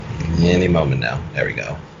any moment now. There we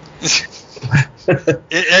go.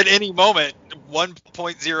 At any moment,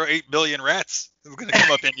 1.08 billion rats are going to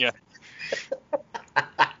come up in you.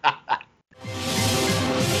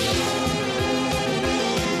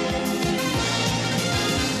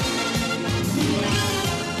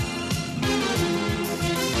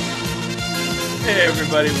 Hey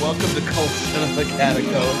everybody, welcome to Cult Cinema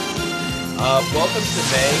Catacombs. Welcome to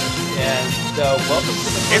May, and welcome to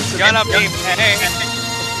the first. It's gonna be May.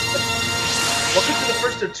 Welcome to the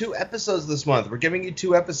first of 2 episodes this month. We're giving you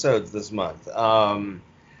 2 episodes this month.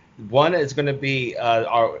 One is going to be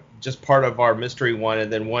just part of our mystery one,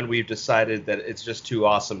 and then one we've decided that it's just too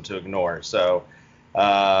awesome to ignore. So,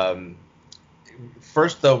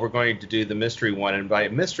 first though, we're going to do the mystery one, and by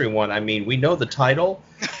mystery one, I mean we know the title.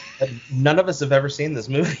 None of us have ever seen this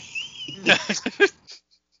movie.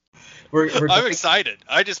 I'm excited.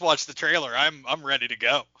 I just watched the trailer. I'm ready to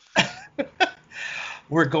go.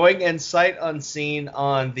 We're going in sight unseen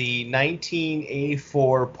on the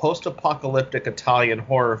 1984 post-apocalyptic Italian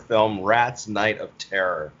horror film Rats: Night of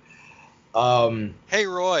Terror. Hey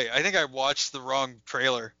Roy, I think I watched the wrong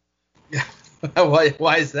trailer.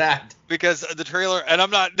 Why is that? Because the trailer, and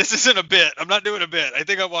this isn't a bit. I'm not doing a bit. I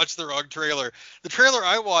think I watched the wrong trailer. The trailer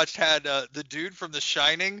I watched had the dude from The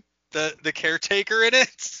Shining, the caretaker in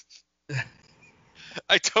it.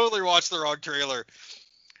 I totally watched the wrong trailer.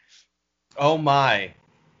 Oh my.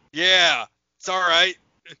 Yeah, it's all right.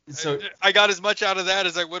 So I got as much out of that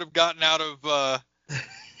as I would have gotten out of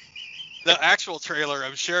the actual trailer,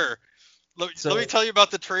 I'm sure. Let me tell you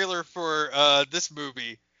about the trailer for this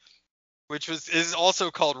movie, which is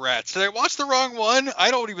also called Rats. Did I watch the wrong one?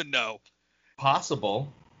 I don't even know.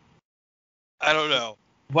 Possible. I don't know.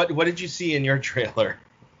 What did you see in your trailer?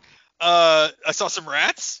 I saw some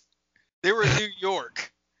rats. They were in New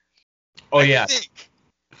York. Oh yeah.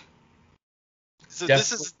 So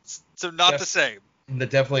this is not the same.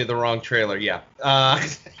 Definitely the wrong trailer. Yeah.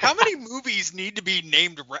 How many movies need to be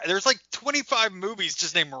named? There's like 25 movies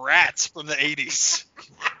just named Rats from the 80s.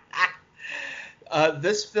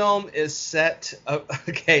 This film is set.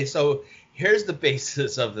 Okay, so here's the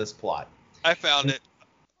basis of this plot. I found it.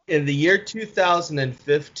 In the year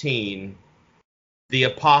 2015, the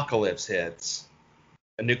apocalypse hits.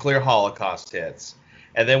 A nuclear holocaust hits.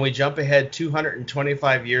 And then we jump ahead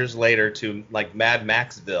 225 years later to like Mad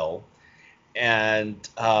Maxville, and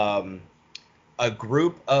a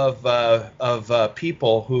group of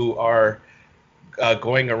people who are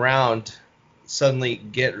going around suddenly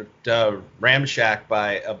get ramshacked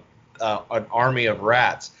by an army of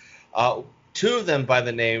rats. 2 of them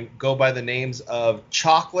go by the names of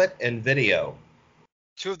Chocolate and Video.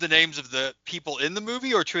 2 of the names of the people in the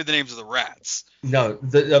movie, or 2 of the names of the rats? No,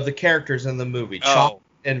 of the characters in the movie, Chocolate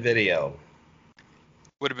and Video.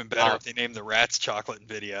 Would have been better if they named the rats Chocolate and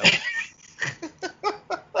Video.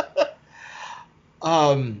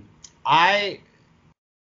 I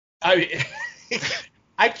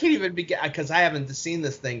can't even begin because I haven't seen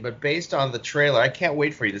this thing, but based on the trailer, I can't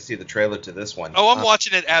wait for you to see the trailer to this one. Oh, I'm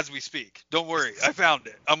watching it as we speak. Don't worry. I found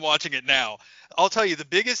it. I'm watching it now. I'll tell you the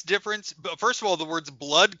biggest difference. First of all, the words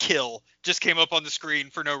blood kill just came up on the screen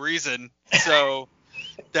for no reason. So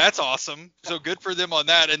that's awesome. So good for them on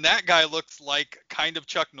that. And that guy looks like kind of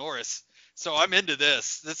Chuck Norris. So I'm into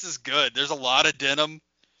this. This is good. There's a lot of denim.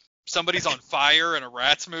 Somebody's on fire in a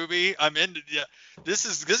Rats movie. I'm into. Yeah, this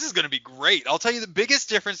is going to be great. I'll tell you the biggest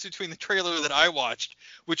difference between the trailer that I watched,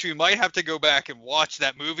 which we might have to go back and watch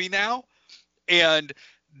that movie now, and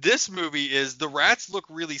this movie is the rats look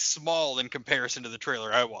really small in comparison to the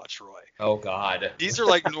trailer I watched, Roy. Oh God. These are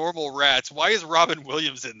like normal rats. Why is Robin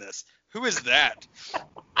Williams in this? Who is that?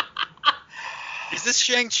 Is this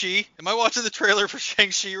Shang-Chi? Am I watching the trailer for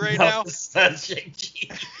Shang-Chi right now? It's not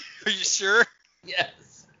Shang-Chi. Are you sure?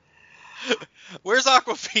 Yes. Where's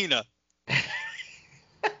Aquafina?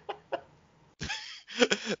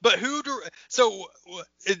 But so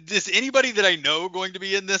is anybody that I know going to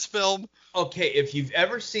be in this film? Okay, if you've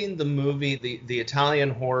ever seen the movie, the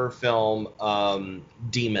Italian horror film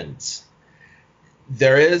Demons,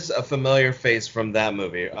 there is a familiar face from that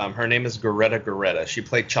movie. Her name is Goretta. She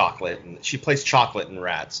played Chocolate, and she plays Chocolate in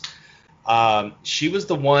Rats. She was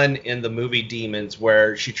the one in the movie Demons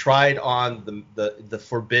where she tried on the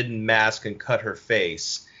forbidden mask and cut her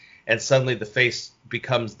face, and suddenly the face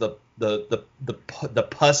becomes the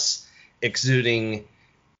pus exuding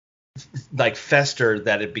like fester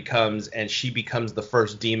that it becomes, and she becomes the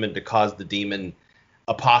first demon to cause the demon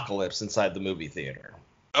apocalypse inside the movie theater.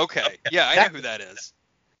 Okay. Yeah, I know who that is.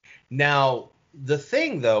 Now, the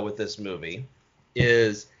thing though with this movie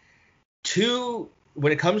is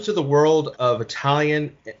when it comes to the world of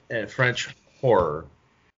Italian and French horror,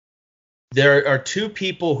 There are two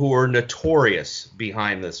people who are notorious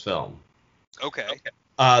behind this film. Okay.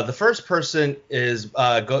 The first person is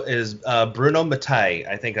Bruno Mattei.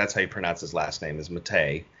 I think that's how you pronounce his last name, is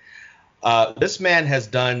Mattei. This man has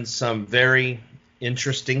done some very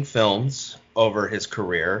interesting films over his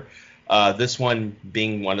career. This one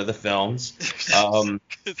being one of the films.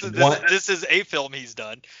 This is a film he's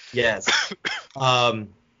done. Yes.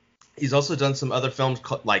 He's also done some other films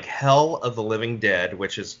like Hell of the Living Dead,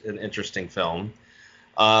 which is an interesting film.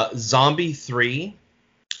 Zombie 3.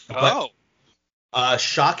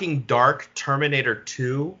 Shocking Dark Terminator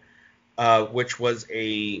 2, which was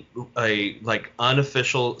a like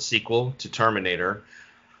unofficial sequel to Terminator.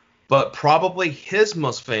 But probably his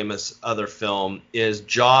most famous other film is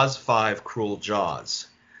Jaws 5: Cruel Jaws.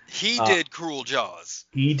 He did Cruel Jaws.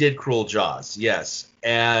 He did Cruel Jaws, yes.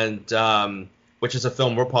 And which is a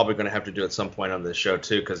film we're probably going to have to do at some point on this show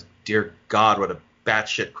too, because dear God, what a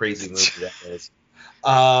batshit crazy movie that is.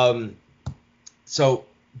 So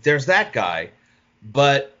there's that guy.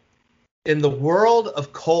 But in the world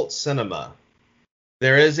of cult cinema,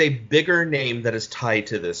 there is a bigger name that is tied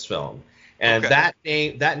to this film. And that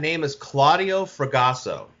name is Claudio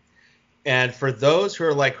Fragasso. And for those who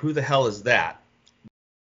are like, who the hell is that?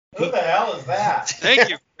 Who the hell is that? Thank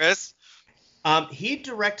you, Chris. He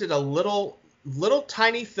directed a little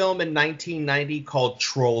tiny film in 1990 called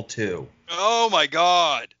Troll 2. Oh my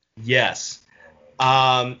God. Yes.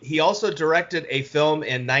 He also directed a film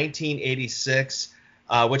in 1986,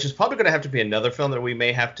 which is probably going to have to be another film that we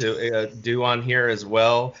may have to do on here as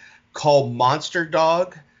well, called Monster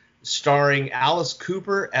Dog, starring Alice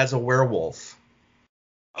Cooper as a werewolf.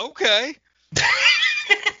 Okay.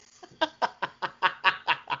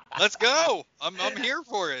 Let's go. I'm here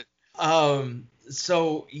for it.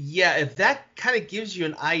 So yeah, if that kind of gives you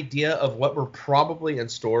an idea of what we're probably in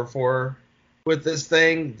store for with this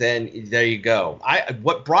thing, then there you go.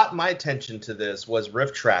 What brought my attention to this was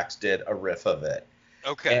Riff Tracks did a riff of it.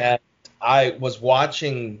 Okay. And I was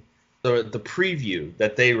watching the preview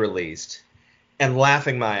that they released and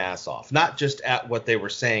laughing my ass off, not just at what they were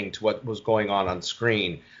saying to what was going on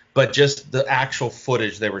screen, but just the actual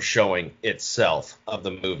footage they were showing itself of the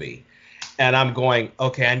movie. And I'm going,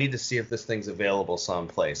 okay, I need to see if this thing's available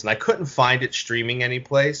someplace. And I couldn't find it streaming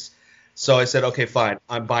anyplace. So I said, okay, fine.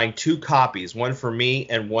 I'm buying 2 copies, one for me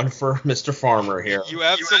and one for Mr. Farmer here. You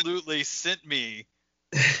absolutely sent me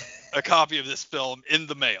a copy of this film in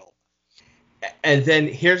the mail. And then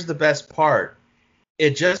here's the best part.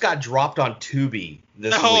 It just got dropped on Tubi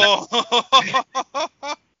this week.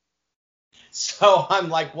 So I'm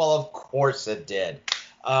like, well, of course it did.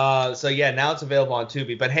 So yeah, now it's available on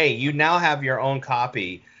Tubi. But hey, you now have your own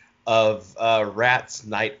copy of Rat's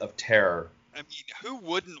Night of Terror. I mean, who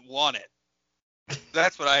wouldn't want it?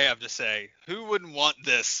 That's what I have to say. Who wouldn't want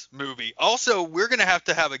this movie? Also, we're going to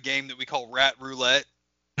have a game that we call Rat Roulette.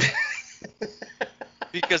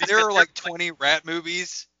 Because there are like 20 rat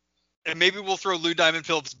movies. And maybe we'll throw Lou Diamond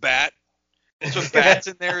Phillips' Bat. We'll throw bats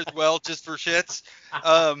in there as well, just for shits.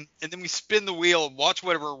 And then we spin the wheel and watch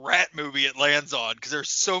whatever rat movie it lands on, because there's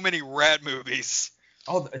so many rat movies.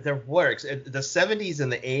 Oh, there works. The 70s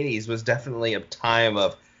and the 80s was definitely a time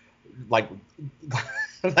of like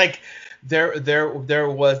there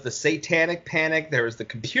was the satanic panic, there was the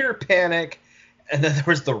computer panic, and then there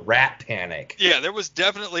was the rat panic. Yeah, there was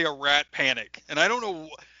definitely a rat panic. And I don't know,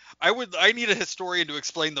 I need a historian to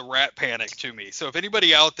explain the rat panic to me. So if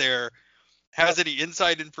anybody out there has any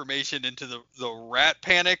inside information into the rat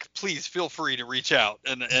panic, please feel free to reach out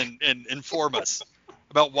and inform us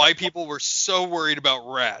about why people were so worried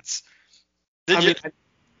about rats. I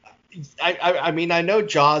mean, I know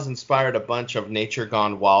Jaws inspired a bunch of Nature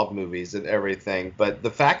Gone Wild movies and everything, but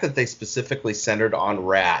the fact that they specifically centered on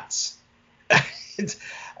rats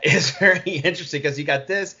is very interesting, because you got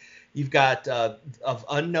this. You've got of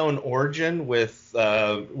unknown origin with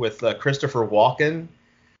Christopher Walken.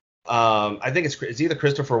 I think it's either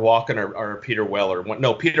Christopher Walken or Peter Weller.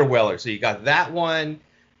 No, Peter Weller. So you got that one.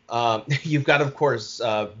 You've got, of course,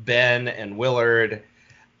 Ben and Willard,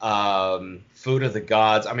 Food of the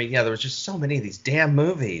Gods. I mean, yeah, there was just so many of these damn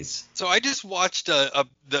movies. So I just watched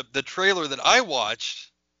the trailer that I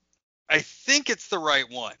watched. I think it's the right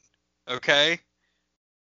one. Okay.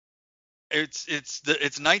 It's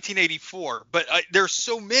 1984, but there's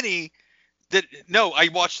so many that I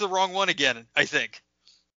watched the wrong one again. I think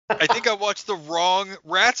I watched the wrong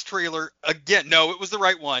Rats trailer again. No, it was the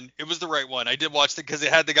right one. I did watch it because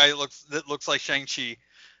it had the guy that looks like Shang-Chi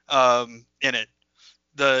in it.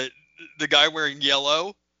 The guy wearing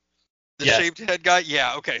yellow, the shaved head guy.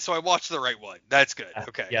 Yeah, okay. So I watched the right one. That's good.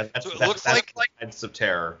 Okay. Yeah, so it looks like Nights of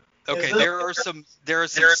Terror. Okay, there is some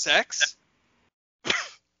sex.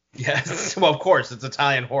 Yes. Well, of course, it's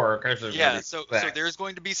Italian horror. Of course there's gonna Yeah, be so sex. there's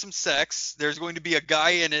going to be some sex. There's going to be a guy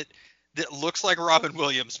in it that looks like Robin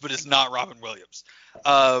Williams, but is not Robin Williams.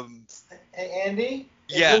 Hey, Andy?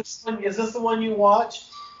 Yes. Is this the one you watched?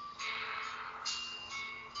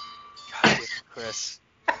 God damn it, Chris.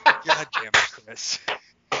 God damn it, Chris.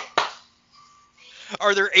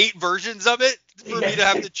 Are there 8 versions of it for me to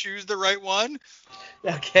have to choose the right one?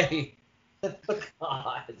 Okay.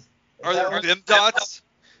 God. Are there limp dots?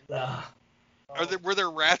 Uh, Were there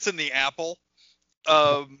rats in the apple?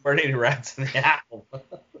 Burning rats in the apple.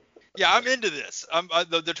 Yeah, I'm into this.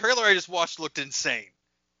 The trailer I just watched looked insane.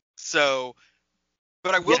 So,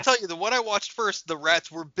 but I will tell you, the one I watched first, the rats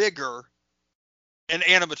were bigger and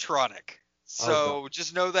animatronic. So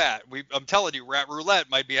just know that. I'm telling you, Rat Roulette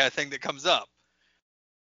might be a thing that comes up.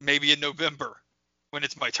 Maybe in November when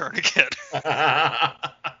it's my turn again.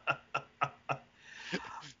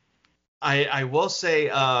 I will say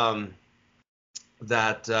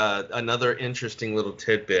that another interesting little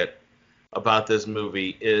tidbit about this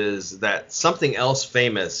movie is that something else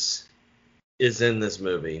famous is in this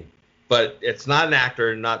movie, but it's not an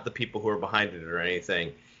actor, not the people who are behind it or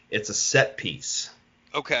anything. It's a set piece.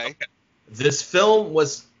 Okay. This film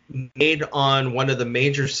was made on one of the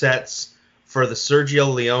major sets for the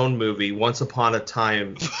Sergio Leone movie Once Upon a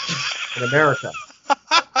Time in America.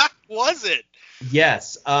 Was it?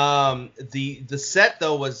 Yes. The set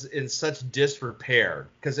though was in such disrepair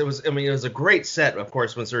because it was a great set, of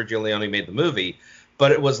course, when Sergio Leone made the movie,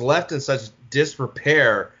 but it was left in such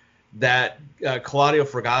disrepair that Claudio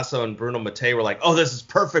Fragasso and Bruno Mattei were like, "Oh, this is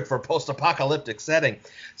perfect for a post-apocalyptic setting."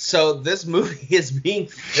 So this movie is being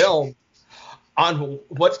filmed on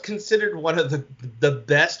what's considered one of the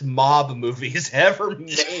best mob movies ever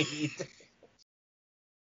made.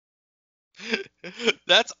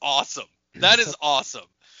 That's awesome. That is awesome.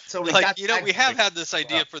 So we have had this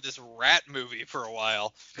idea for this rat movie for a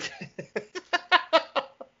while.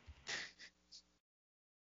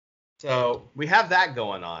 So we have that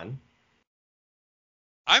going on.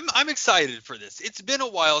 I'm excited for this. It's been a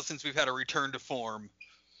while since we've had a return to form.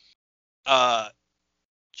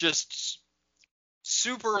 Just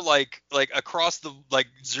super like across the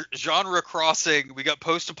genre crossing. We got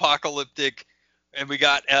post-apocalyptic and we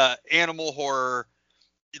got animal horror.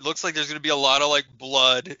 It looks like there's going to be a lot of like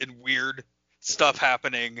blood and weird stuff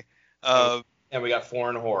happening. And we got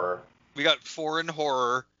foreign horror.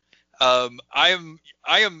 I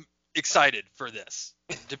am excited for this,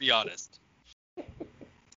 to be honest.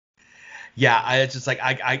 Yeah, it's just like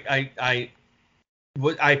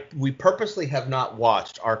we purposely have not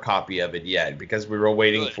watched our copy of it yet because we were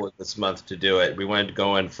waiting for this month to do it. We wanted to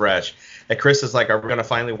go in fresh. And Chris is like, "Are we going to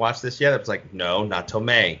finally watch this yet?" It's like, "No, not till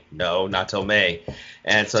May. No, not till May."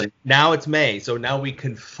 And so now it's May, so now we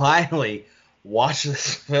can finally watch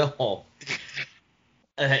this film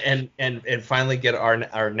and finally get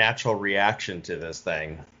our natural reaction to this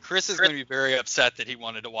thing. Chris is going to be very upset that he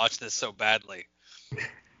wanted to watch this so badly.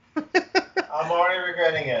 I'm already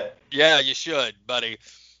regretting it. Yeah, you should, buddy.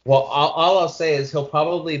 Well, all I'll say is he'll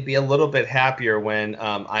probably be a little bit happier when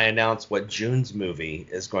I announce what June's movie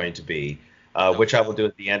is going to be, which I will do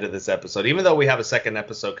at the end of this episode. Even though we have a second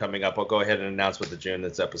episode coming up, I'll go ahead and announce what the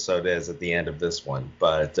June's episode is at the end of this one.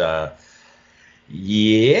 But,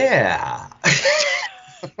 yeah.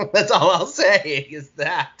 That's all I'll say is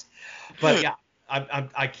that. But, yeah.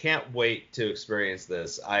 I can't wait to experience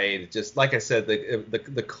this. I just, like I said,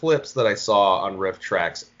 the clips that I saw on Riff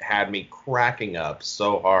Tracks had me cracking up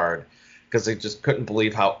so hard because I just couldn't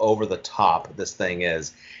believe how over the top this thing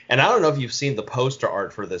is. And I don't know if you've seen the poster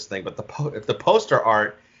art for this thing, but the poster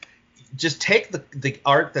art, just take the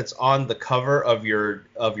art that's on the cover of your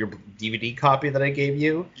DVD copy that I gave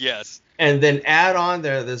you. Yes. And then add on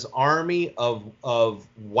there this army of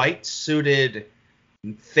white suited,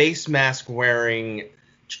 face mask wearing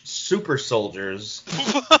super soldiers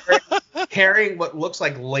carrying what looks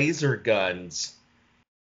like laser guns,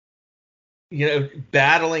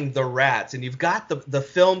 battling the rats. And you've got the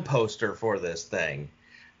film poster for this thing.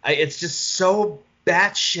 It's just so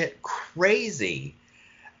batshit crazy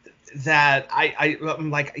that I'm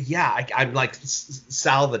like, yeah, I'm like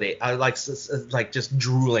salivate. I like just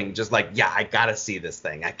drooling, just like, yeah, I gotta see this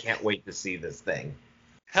thing. I can't wait to see this thing.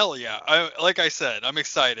 Hell yeah. Like I said, I'm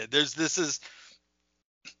excited. This is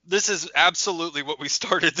absolutely what we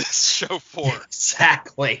started this show for.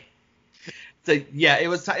 Exactly. So yeah, it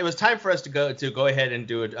was time for us to go ahead and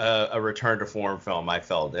do a return to form film, I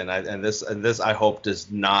felt. And this I hope does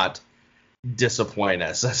not disappoint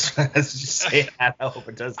us. Let's just say that. I hope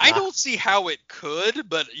it does not. I don't see how it could,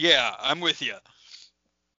 but yeah, I'm with you.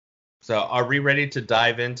 So are we ready to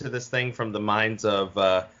dive into this thing from the minds of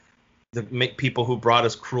people who brought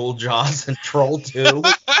us Cruel Jaws and Troll 2.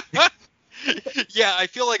 Yeah, I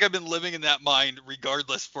feel like I've been living in that mind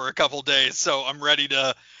regardless for a couple days, so I'm ready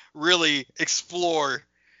to really explore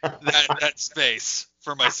that space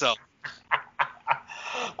for myself.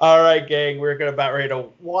 All right, gang, we're about ready to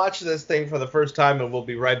watch this thing for the first time, and we'll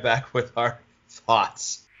be right back with our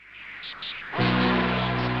thoughts.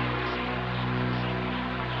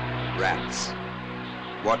 Rats.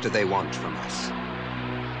 What do they want from us?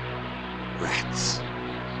 Rats.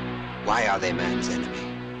 Why are they man's enemy?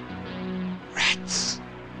 Rats.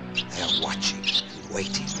 They are watching and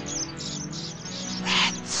waiting.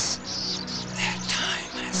 Rats. Their time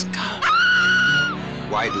has come.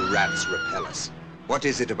 Why do rats repel us? What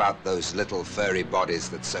is it about those little furry bodies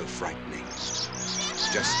that's so frightening?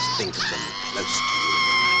 Just think of them close to you.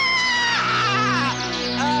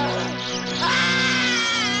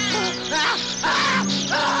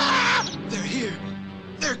 They're here.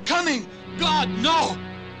 They're coming. God, no!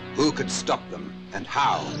 Who could stop them, and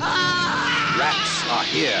how? Rats are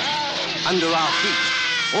here, under our feet,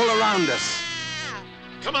 all around us.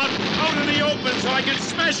 Come on, out in the open so I can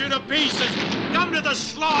smash you to pieces! Come to the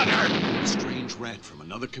slaughter! A strange rat from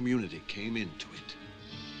another community came into it.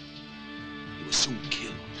 He was soon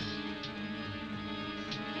killed.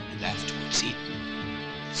 And afterwards eaten.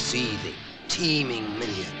 Seething, teeming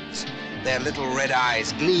millions, their little red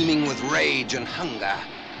eyes gleaming with rage and hunger.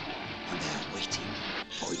 And they're waiting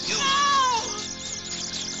for you. No!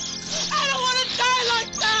 I don't want to die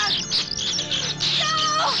like that! No!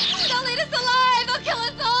 They'll eat us alive! They'll kill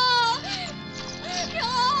us all! Kill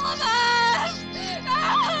all of us!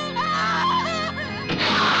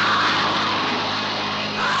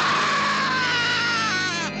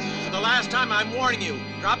 For the last time, I'm warning you.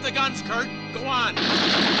 Drop the guns, Kurt. Go on.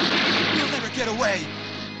 You'll never get away.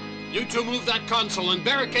 You two move that console and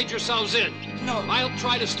barricade yourselves in. No. I'll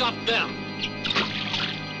try to stop them.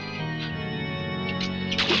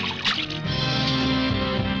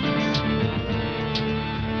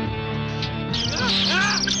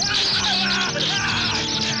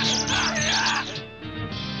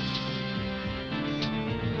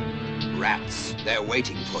 Rats, they're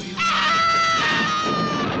waiting for you.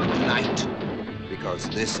 Tonight, because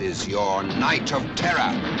this is your night of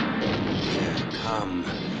terror. Here come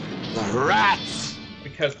the rats.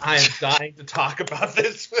 Because I am dying to talk about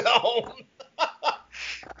this film.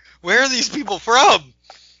 Where are these people from?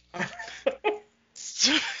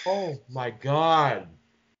 Oh my god.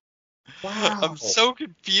 Wow. I'm so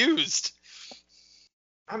confused.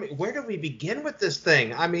 I mean, where do we begin with this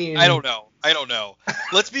thing? I mean, I don't know.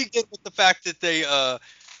 Let's begin with the fact that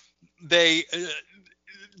they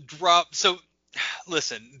drop. So,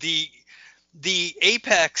 listen, the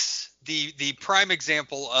apex, the prime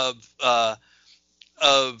example of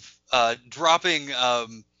dropping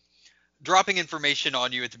information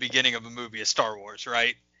on you at the beginning of a movie is Star Wars,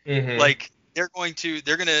 right? Mhm. Like they're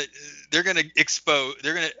gonna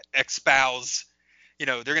espouse.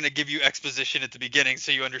 They're going to give you exposition at the beginning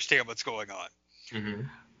so you understand what's going on. Mhm.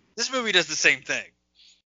 This movie does the same thing.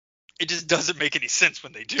 It just doesn't make any sense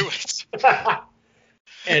when they do it.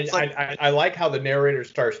 And like, I like how the narrator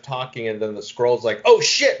starts talking and then the scroll's like, oh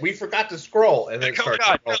shit, we forgot to scroll, and then it starts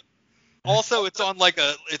scrolling. Also,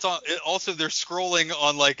 also they're scrolling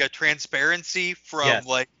on like a transparency from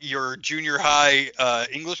like your junior high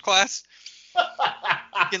English class.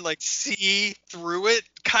 You can like see through it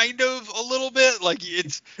kind of a little bit. Like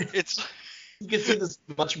it's You can see the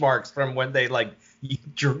smudge marks from when they like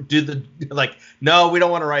do the like, no, we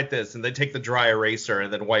don't want to write this, and they take the dry eraser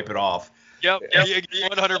and then wipe it off. Yep.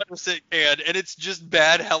 100% can, and it's just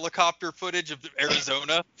bad helicopter footage of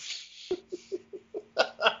Arizona.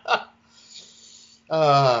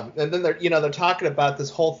 And then they're talking about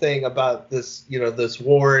this whole thing about this, this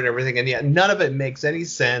war and everything, and yet none of it makes any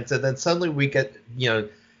sense. And then suddenly we get,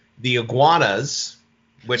 the iguanas,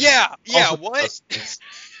 which what?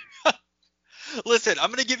 Listen, I'm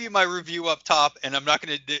going to give you my review up top, and I'm not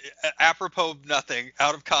going to apropos of nothing,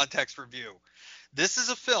 out of context review. This is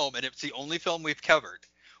a film, and it's the only film we've covered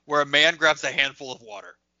where a man grabs a handful of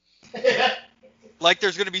water. Like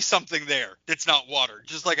there's going to be something there that's not water.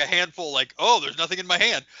 Just like a handful, like, oh, there's nothing in my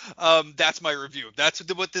hand. That's my review. That's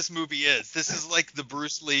what this movie is. This is like the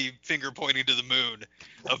Bruce Lee finger pointing to the moon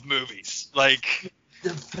of movies. Like,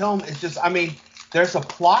 the film is just, I mean, there's a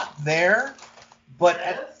plot there, but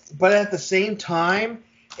at the same time,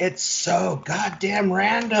 it's so goddamn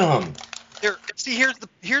random. Here's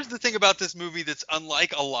the thing about this movie that's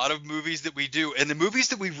unlike a lot of movies that we do, and the movies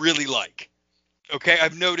that we really like. Okay,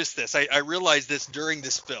 I've noticed this. I realized this during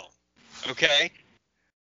this film. Okay,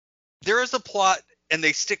 there is a plot, and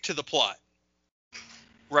they stick to the plot.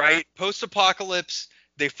 right? Post-apocalypse,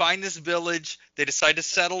 they find this village. They decide to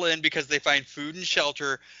settle in because they find food and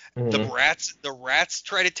shelter. The rats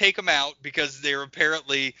try to take them out because they're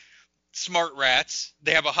apparently smart rats.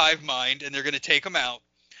 They have a hive mind, and they're going to take them out.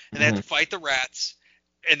 And they have to fight the rats,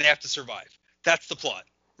 and they have to survive. That's the plot,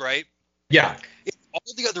 right? Yeah. It's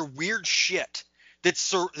all the other weird shit that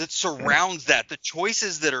surrounds that, the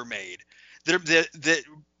choices that are made, that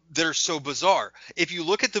are so bizarre. If you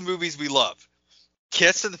look at the movies we love,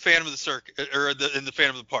 Kiss and the Phantom of the in the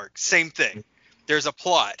Phantom of the Park, same thing. There's a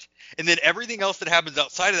plot, and then everything else that happens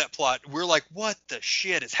outside of that plot, we're like, what the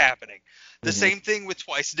shit is happening? The same thing with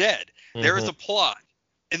Twice Dead. There is a plot,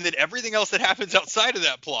 and then everything else that happens outside of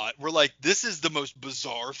that plot, we're like, this is the most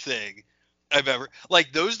bizarre thing I've ever.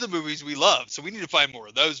 Like, those are the movies we love, so we need to find more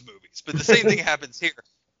of those movies. But the same thing happens here.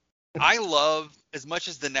 I love, as much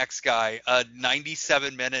as the next guy, a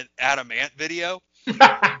 97-minute Adam Ant video,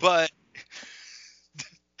 but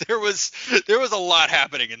there was a lot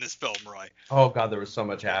happening in this film, Roy. Oh God, there was so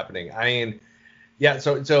much happening. I mean, yeah.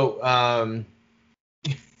 So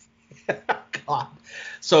God.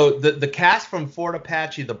 So the cast from Fort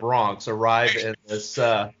Apache, the Bronx, arrive in this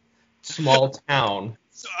small town.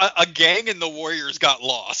 So a gang and the Warriors got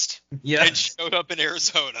lost. Yes. And showed up in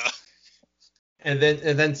Arizona. And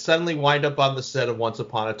then suddenly wind up on the set of Once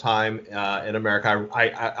Upon a Time in America.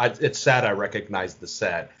 I it's sad I recognized the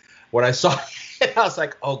set. When I saw it, I was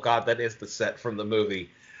like, oh God, that is the set from the movie.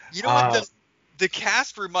 You know what? The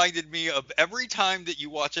cast reminded me of every time that you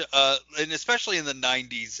watch it, and especially in the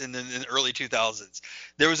 90s and in the early 2000s,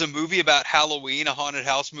 there was a movie about Halloween, a haunted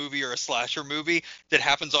house movie or a slasher movie that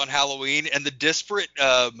happens on Halloween, and the disparate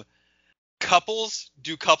couples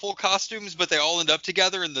do couple costumes, but they all end up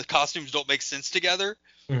together, and the costumes don't make sense together.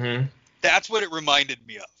 Mm-hmm. That's what it reminded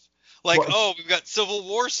me of. Like, we've got Civil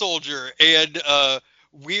War soldier and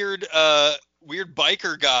weird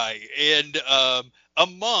biker guy and a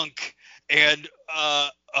monk and a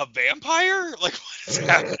vampire. Like, what is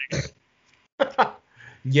happening?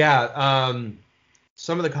 Yeah,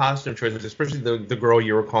 some of the costume choices, especially the girl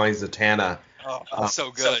you were calling Zatanna. Oh,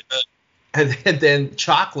 so good. And then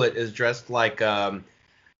Chocolate is dressed like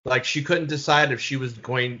she couldn't decide if she was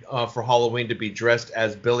going for Halloween to be dressed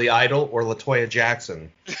as Billy Idol or LaToya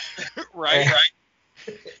Jackson. Right.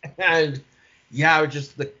 And yeah,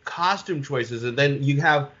 just the costume choices, and then you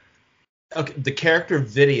have the character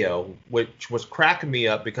Video, which was cracking me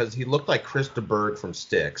up because he looked like Chris de Burgh from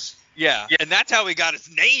Styx. Yeah, and that's how he got his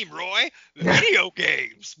name, Roy. Video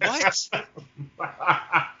games. What?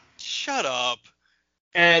 Shut up.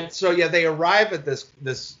 And so yeah, they arrive at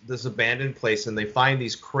this abandoned place, and they find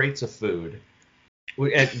these crates of food,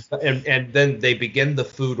 and then they begin the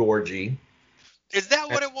food orgy. Is that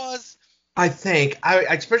what it was? I think.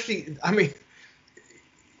 I mean,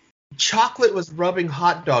 Chocolate was rubbing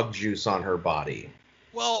hot dog juice on her body.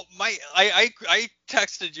 Well, I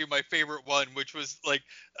texted you my favorite one, which was like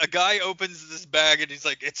a guy opens this bag and he's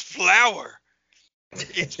like, it's flour.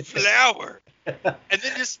 It's flour. And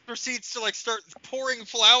then just proceeds to like start pouring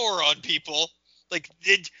flour on people. Like,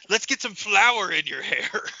 let's get some flour in your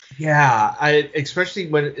hair. Yeah, especially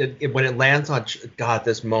when it lands on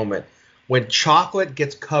this moment when Chocolate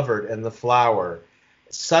gets covered in the flour.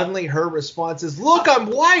 Suddenly her response is, "Look, I'm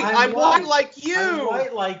white. I'm white like you. I'm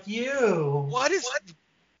white like you." What?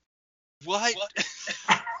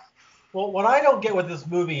 Well, what I don't get with this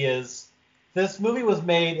movie is, this movie was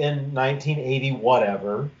made in 1980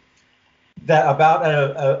 whatever, that about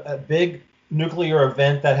a big nuclear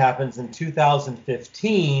event that happens in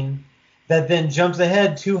 2015 that then jumps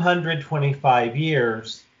ahead 225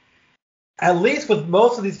 years. At least with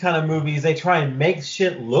most of these kind of movies, they try and make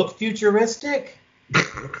shit look futuristic.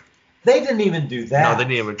 They didn't even do that. No, they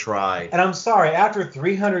didn't even try. And I'm sorry, after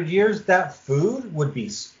 300 years, that food would be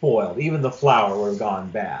spoiled. Even the flour would have gone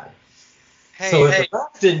bad. If the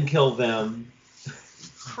rats didn't kill them...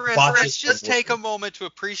 Chris, let's just take a moment to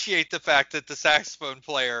appreciate the fact that the saxophone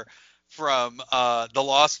player from The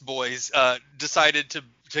Lost Boys decided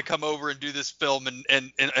to come over and do this film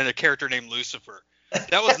and a character named Lucifer.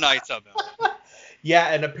 That was nice of him.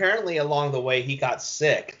 Yeah, and apparently along the way he got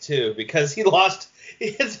sick too, because he lost.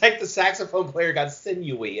 It's like the saxophone player got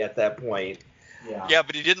sinewy at that point. Yeah,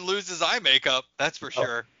 but he didn't lose his eye makeup. That's for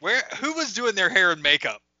sure. Who was doing their hair and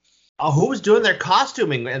makeup? Who was doing their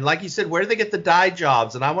costuming? And like you said, where did they get the dye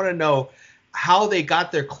jobs? And I want to know how they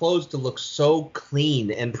got their clothes to look so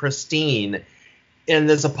clean and pristine in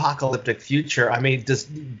this apocalyptic future. I mean,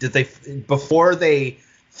 did they, before they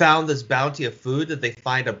found this bounty of food, did they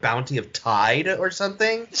find a bounty of Tide or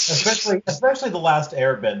something? Especially the last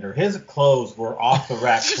Airbender. His clothes were off the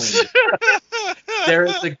rack clean.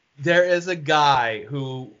 there is a guy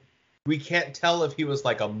who we can't tell if he was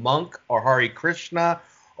like a monk or Hare Krishna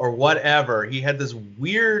or whatever. He had this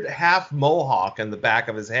weird half mohawk in the back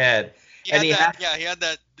of his head. He had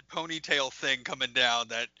that ponytail thing coming down.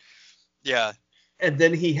 And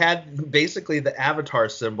then he had basically the avatar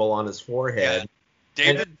symbol on his forehead. Yeah.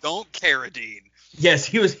 David, don't Carradine. Yes,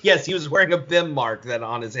 he was wearing a BIM mark then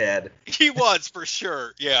on his head. He was, for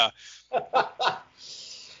sure. Yeah.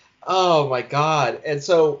 Oh my God. And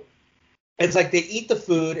so it's like they eat the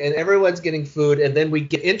food and everyone's getting food, and then we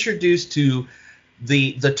get introduced to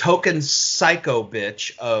the token psycho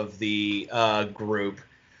bitch of the group,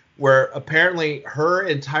 where apparently her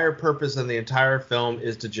entire purpose in the entire film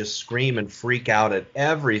is to just scream and freak out at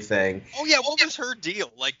everything. Oh yeah, what was her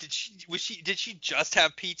deal? Like, did she just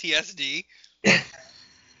have PTSD?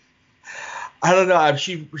 I don't know.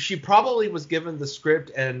 She probably was given the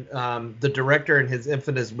script, and the director, in his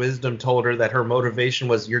infinite wisdom, told her that her motivation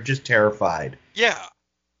was, you're just terrified. Yeah,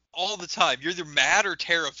 all the time. You're either mad or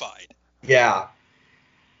terrified. Yeah.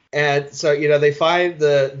 And so, they find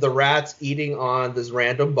the rats eating on this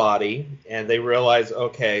random body, and they realize,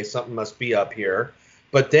 okay, something must be up here.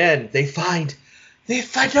 But then they find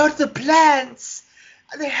out the plants.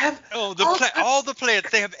 They have all the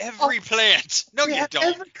plants. They have every plant. No, you don't.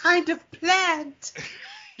 Every kind of plant.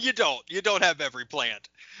 You don't. You don't have every plant.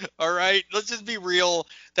 All right. Let's just be real.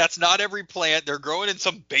 That's not every plant. They're growing in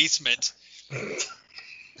some basement.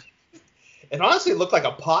 It honestly looked like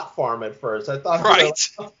a pot farm at first. I thought, right.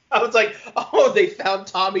 I was like, oh, they found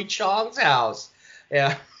Tommy Chong's house.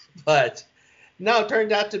 Yeah, but no, it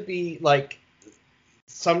turned out to be like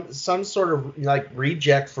some sort of like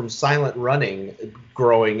reject from Silent Running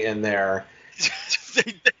growing in there.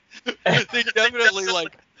 they definitely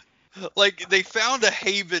like they found a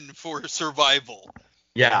haven for survival.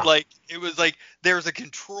 Yeah. Like it was like there was a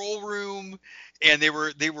control room, and they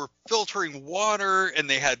were filtering water, and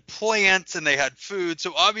they had plants, and they had food.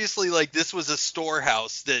 So obviously, like, this was a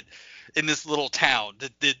storehouse that in this little town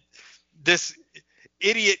that this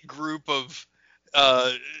idiot group of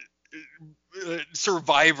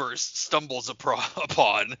survivors stumbles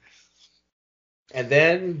upon. And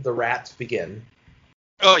then the rats begin.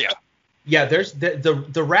 Oh yeah. Yeah, there's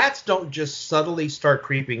the rats don't just subtly start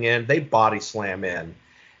creeping in; they body slam in,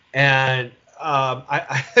 and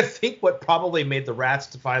I think what probably made the rats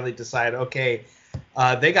to finally decide, okay,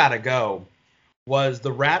 they gotta go, was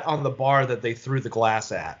the rat on the bar that they threw the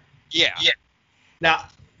glass at. Yeah. Now,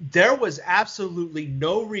 there was absolutely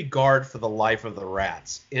no regard for the life of the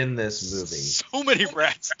rats in this movie. So many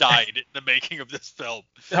rats died in the making of this film.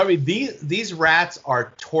 I mean, these rats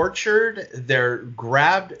are tortured. They're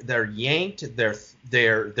grabbed. They're yanked. They're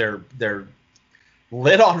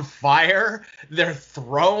lit on fire. They're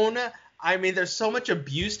thrown. I mean, there's so much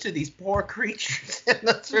abuse to these poor creatures in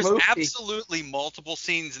this movie. There's absolutely multiple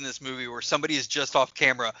scenes in this movie where somebody is just off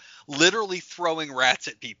camera, literally throwing rats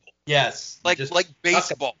at people. Yes. Like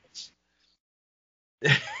baseballs.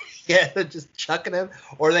 Yeah, they're just chucking them.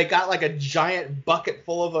 Or they got like a giant bucket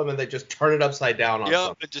full of them and they just turn it upside down on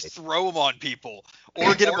something. And just throw them on people.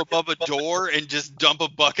 Or get them above a door and just dump a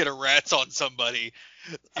bucket of rats on somebody.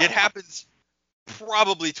 It happens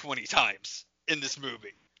probably 20 times in this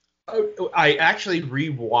movie. I actually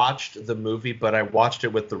rewatched the movie, but I watched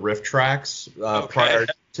it with the riff tracks prior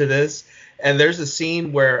to this. And there's a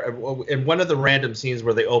scene where, in one of the random scenes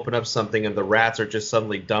where they open up something and the rats are just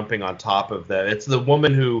suddenly dumping on top of them. It's the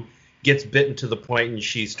woman who gets bitten to the point and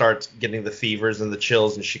she starts getting the fevers and the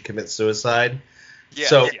chills and she commits suicide. Yeah,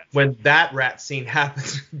 so when that rat scene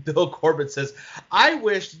happens, Bill Corbett says, I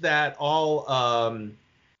wish that all,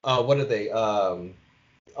 what are they?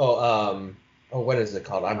 What is it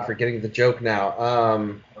called? I'm forgetting the joke now. I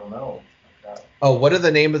don't know. Oh, what are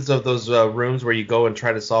the names of those rooms where you go and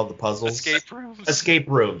try to solve the puzzles? Escape rooms. Escape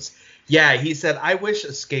rooms. Yeah, he said, I wish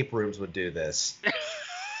escape rooms would do this.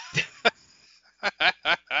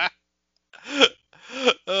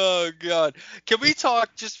 Oh, God. Can we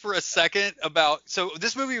talk just for a second about... So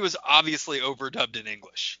this movie was obviously overdubbed in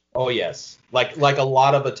English. Oh, yes. Like a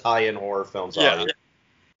lot of Italian horror films are.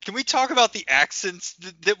 Can we talk about the accents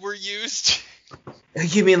that were used?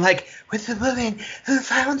 You mean like with the woman who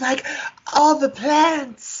found like all the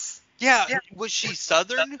plants? Yeah. Was she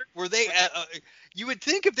Southern? Were they? You would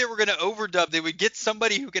think if they were going to overdub, they would get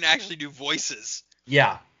somebody who can actually do voices.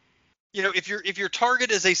 Yeah. You know, if your target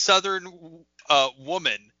is a Southern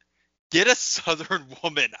woman, get a Southern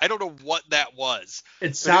woman. I don't know what that was.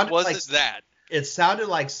 It wasn't like that. It sounded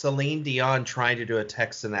like Celine Dion trying to do a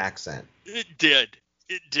Texan accent. It did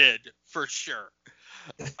for sure.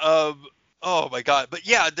 Oh my god! But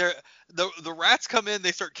yeah, the rats come in.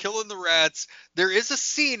 They start killing the rats. There is a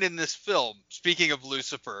scene in this film. Speaking of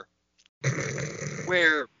Lucifer,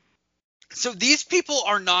 where so these people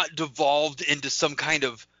are not devolved into some kind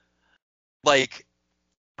of like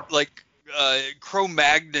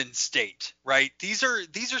Cro-Magnon state, right? These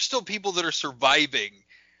are still people that are surviving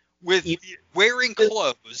with wearing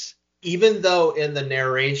clothes. Even though in the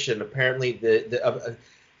narration, apparently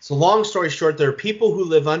so long story short, there are people who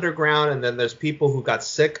live underground, and then there's people who got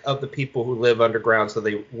sick of the people who live underground, so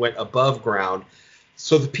they went above ground.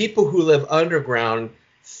 So the people who live underground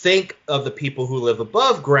think of the people who live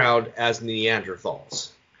above ground as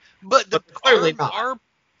Neanderthals. But clearly not.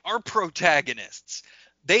 Our protagonists,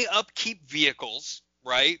 they upkeep vehicles,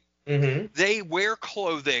 right? Mm-hmm. They wear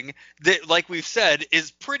clothing that, like we've said, is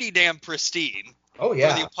pretty damn pristine. Oh,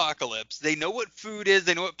 yeah. For the apocalypse. They know what food is.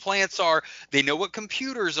 They know what plants are. They know what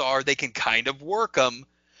computers are. They can kind of work them.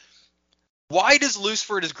 Why does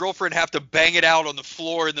Lucifer and his girlfriend have to bang it out on the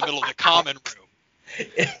floor in the middle of the common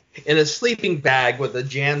room? In a sleeping bag with a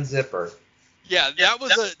Jan zipper. Yeah,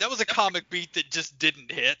 that was a comic beat that just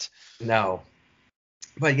didn't hit. No.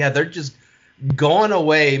 But yeah, they're just going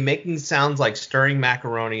away, making sounds like stirring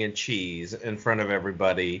macaroni and cheese in front of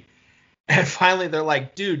everybody. And finally they're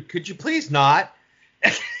like, dude, could you please not?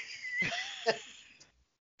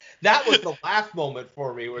 That was the laugh moment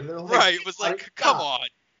for me, where they're like, right, it was like,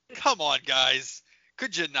 come on, guys,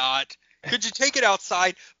 could you not? Could you take it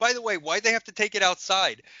outside? By the way, why'd they have to take it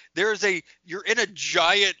outside? You're in a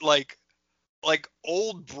giant like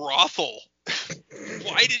old brothel.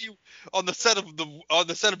 Why did you on the set of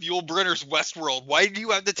Yul Brynner's Westworld? Why do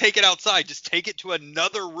you have to take it outside? Just take it to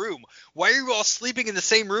another room. Why are you all sleeping in the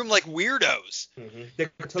same room like weirdos? Mm-hmm. They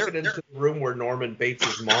took it into the room where Norman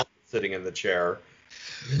Bates' mom was sitting in the chair.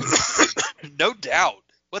 No doubt.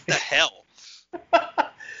 What the hell?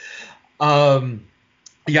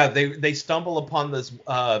 Yeah, they stumble upon this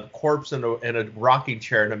corpse in a rocking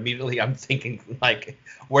chair, and immediately I'm thinking, like,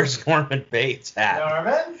 where's Norman Bates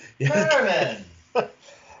at? Norman.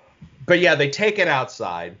 But yeah, they take it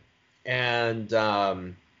outside, and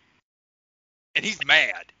he's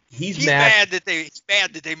mad. He's mad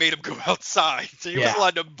that they made him go outside. So he was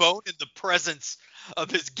allowed to bone in the presence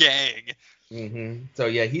of his gang. Mm-hmm. So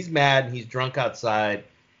yeah, he's mad, and he's drunk outside,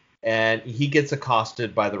 and he gets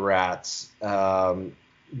accosted by the rats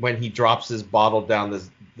when he drops his bottle down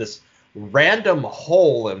this random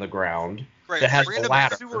hole in the ground that has a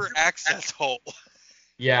ladder. Sewer access hole.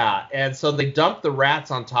 Yeah, and so they dump the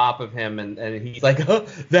rats on top of him, and he's like, oh,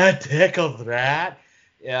 that tickled rat.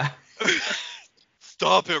 Yeah.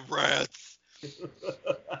 Stop it, rats.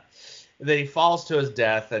 Then he falls to his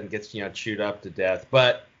death and gets chewed up to death.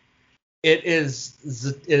 But it is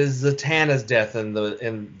Zatanna's death in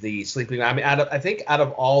the sleeping. I mean, I think out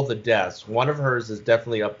of all the deaths, one of hers is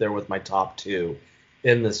definitely up there with my top two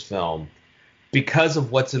in this film because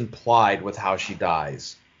of what's implied with how she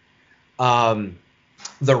dies.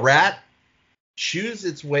 The rat chews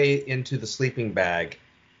its way into the sleeping bag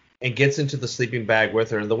and gets into the sleeping bag with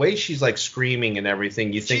her. And the way she's like screaming and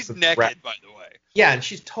everything, you think she's naked, by the way. Yeah, and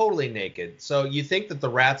she's totally naked. So you think that the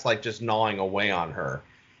rat's like just gnawing away on her.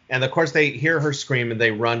 And of course they hear her scream and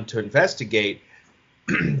they run to investigate.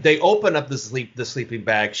 They open up the sleeping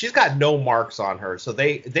bag. She's got no marks on her, so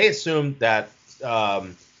they assume that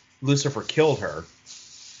Lucifer killed her.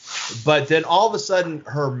 But then all of a sudden,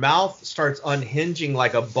 her mouth starts unhinging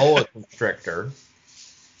like a boa constrictor,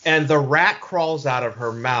 and the rat crawls out of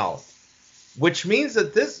her mouth, which means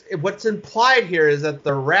that what's implied here is that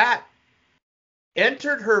the rat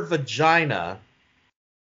entered her vagina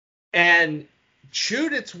and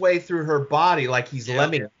chewed its way through her body like he's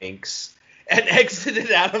Lemmywinkz and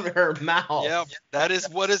exited out of her mouth. Yeah, that is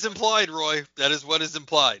what is implied, Roy. That is what is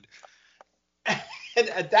implied. And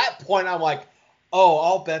at that point, I'm like, oh,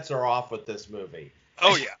 all bets are off with this movie.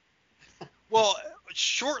 Oh, yeah. Well,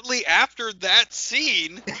 shortly after that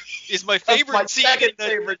scene is my favorite my scene. Second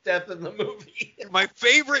favorite death in the movie. My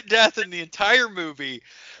favorite death in the entire movie.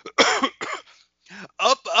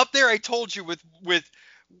 Up there, I told you with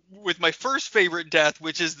my first favorite death,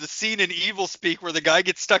 which is the scene in Evil Speak where the guy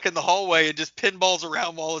gets stuck in the hallway and just pinballs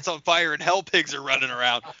around while it's on fire and hell pigs are running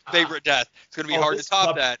around. Favorite death. It's going to be hard to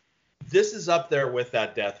top that. This is up there with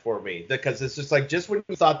that death for me, because it's just like, just when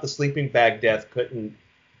you thought the sleeping bag death couldn't,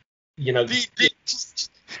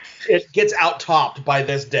 it gets out-topped by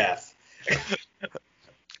this death.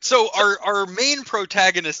 So our main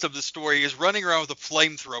protagonist of the story is running around with a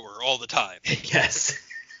flamethrower all the time. Yes.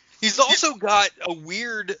 He's also got a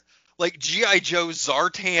weird, like, G.I. Joe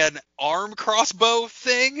Zartan arm crossbow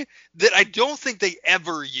thing that I don't think they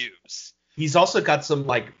ever use. He's also got some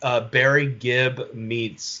like Barry Gibb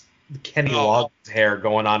meets Kenny Loggins hair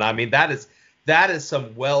going on. I mean, that is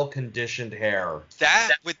some well-conditioned hair.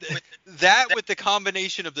 That with the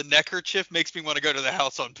combination of the neckerchief makes me want to go to the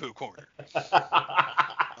House on Pooh Corner.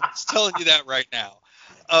 I'm just telling you that right now.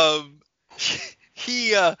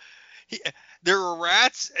 There are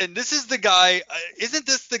rats, and this is the guy. Isn't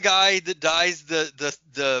this the guy that dies?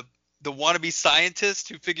 The wannabe scientist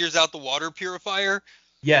who figures out the water purifier?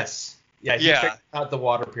 Yes. Yeah. He figured out the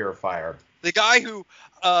water purifier. The guy who,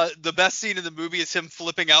 the best scene in the movie is him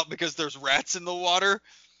flipping out because there's rats in the water.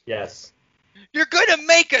 Yes. You're gonna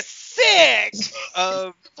make us sick.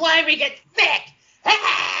 Why we get sick?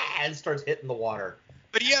 And starts hitting the water.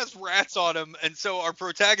 But he has rats on him, and so our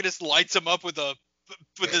protagonist lights him up with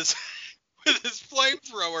his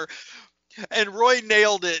flamethrower. And Roy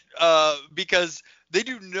nailed it because they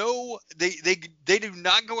do not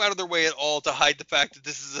go out of their way at all to hide the fact that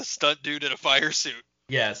this is a stunt dude in a fire suit.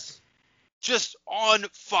 Yes. Just on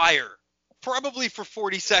fire, probably for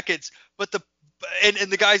 40 seconds. But the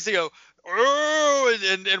guys, they go, oh,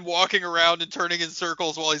 and walking around and turning in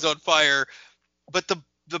circles while he's on fire. But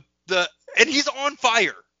and he's on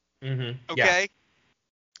fire. Mm-hmm. Okay. Yeah.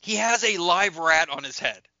 He has a live rat on his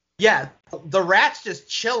head. Yeah, the rat's just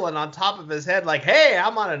chilling on top of his head like, hey,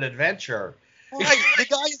 I'm on an adventure. Right, the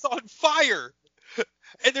guy is on fire.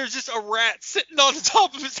 And there's just a rat sitting on the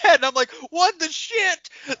top of his head. And I'm like, what the shit?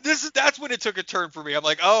 That's when it took a turn for me. I'm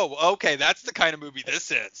like, oh, okay, that's the kind of movie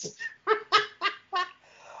this is.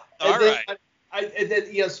 All right. And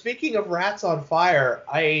then, speaking of rats on fire,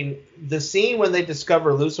 the scene when they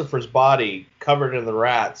discover Lucifer's body covered in the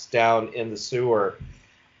rats down in the sewer,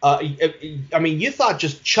 you thought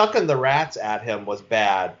just chucking the rats at him was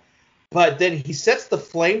bad, but then he sets the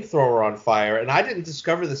flamethrower on fire, and I didn't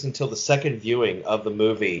discover this until the second viewing of the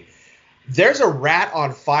movie. There's a rat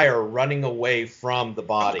on fire running away from the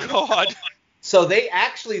body. Oh, God. So they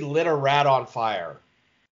actually lit a rat on fire.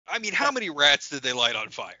 I mean, how many rats did they light on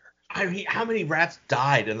fire? I mean, how many rats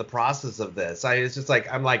died in the process of this? I could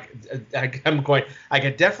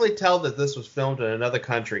definitely tell that this was filmed in another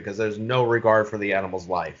country because there's no regard for the animal's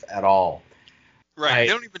life at all. Right. They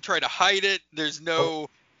don't even try to hide it. There's no.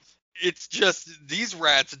 It's just these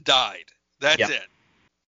rats died. That's it.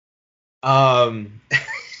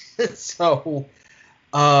 So,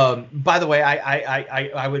 by the way,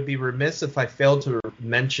 I would be remiss if I failed to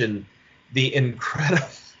mention the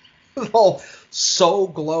incredible Soul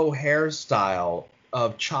Glow hairstyle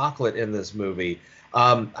of Chocolate in this movie.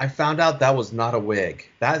 I found out that was not a wig.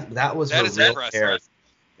 That was her real hair.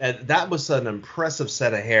 And that was an impressive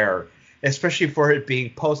set of hair, especially for it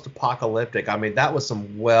being post-apocalyptic. I mean, that was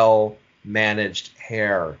some well-managed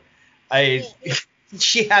hair.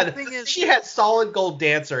 She had solid gold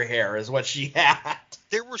dancer hair is what she had.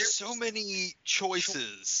 There were so many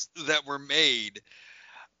choices that were made.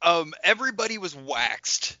 Everybody was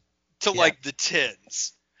waxed to like the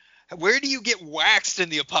tins. Where do you get waxed in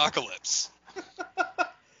the apocalypse?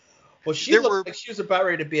 Well, she looked like she was about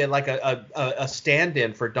ready to be like a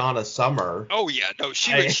stand-in for Donna Summer. Oh yeah, no,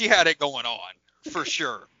 she had it going on for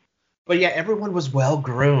sure. But yeah, everyone was well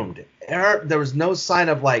groomed. There was no sign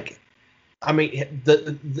of like, I mean,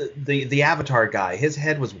 the Avatar guy, his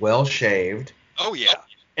head was well shaved. Oh yeah.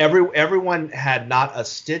 Everyone had not a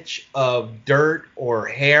stitch of dirt or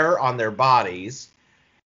hair on their bodies.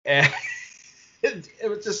 And it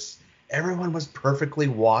was just, everyone was perfectly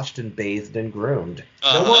washed and bathed and groomed.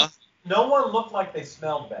 Uh-huh. No one looked like they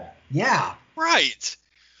smelled bad. Yeah. Right.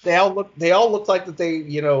 They all looked like that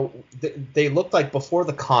they looked like before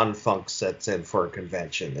the con funk sets in for a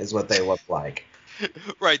convention is what they looked like.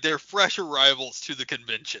 Right. They're fresh arrivals to the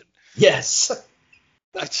convention. Yes.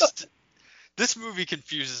 This movie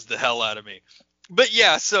confuses the hell out of me. But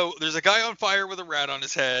yeah, so there's a guy on fire with a rat on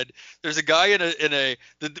his head. There's a guy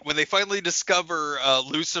when they finally discover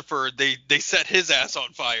Lucifer, they set his ass on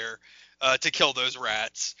fire to kill those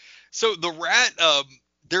rats. So the rat,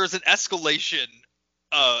 there's an escalation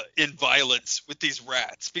in violence with these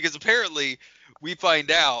rats because apparently we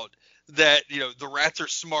find out that the rats are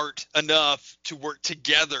smart enough to work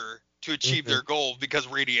together to achieve their goal because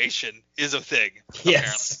radiation is a thing.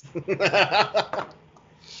 Yes.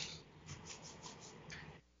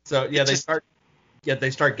 So yeah, they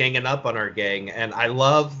start ganging up on our gang, and I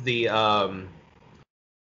love the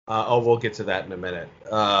we'll get to that in a minute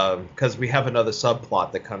because we have another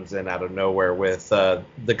subplot that comes in out of nowhere with the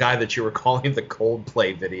guy that you were calling the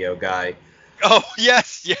Coldplay video guy. Oh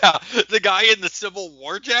yes, yeah, the guy in the Civil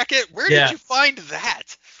War jacket. Where did you find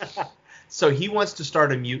that? So he wants to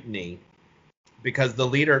start a mutiny because the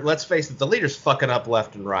leader. Let's face it, the leader's fucking up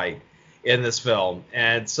left and right. in this film.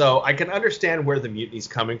 And so I can understand where the mutiny's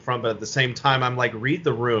coming from, but at the same time, I'm like, read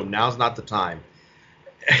the room. Now's not the time.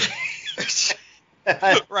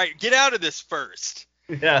 Right. Get out of this first.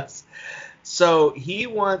 Yes. So he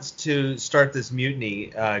wants to start this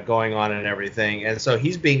mutiny going on and everything. And so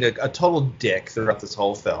he's being a total dick throughout this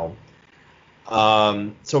whole film.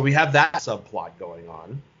 So we have that subplot going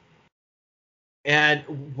on.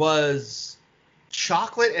 And was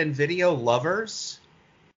Chocolate and Video lovers?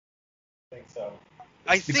 I think so.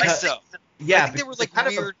 I think so. Yeah, I think they were like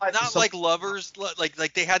weird, not like lovers,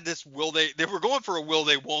 like they had this they were going for a will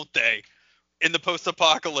they won't they in the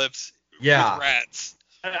post-apocalypse with rats.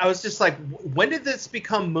 I was just like, when did this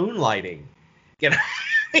become moonlighting? You know,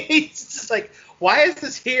 it's just like, why is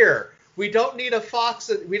this here? We don't need a Fox.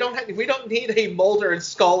 We don't need a Mulder and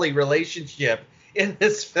Scully relationship in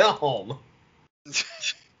this film.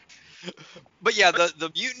 But yeah,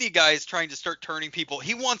 the mutiny guy is trying to start turning people.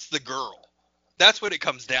 He wants the girl. That's what it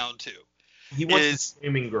comes down to. He wants the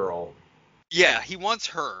screaming girl. Yeah, he wants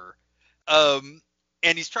her. And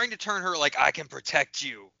he's trying to turn her like, I can protect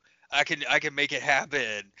you. I can make it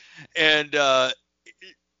happen. And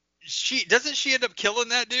she end up killing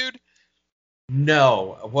that dude?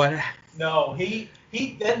 No. What? No, he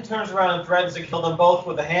then turns around and threatens to kill them both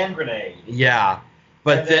with a hand grenade. Yeah.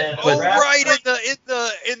 But then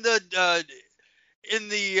in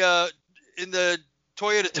the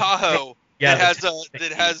Toyota Tahoe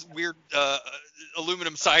that has weird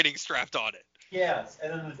aluminum siding strapped on it. Yes,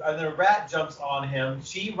 and then the rat jumps on him.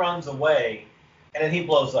 She runs away, and then he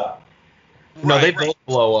blows up. No, they both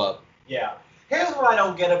blow up. Yeah. Here's what I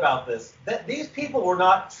don't get about this. These people were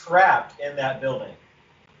not trapped in that building.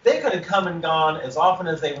 They could have come and gone as often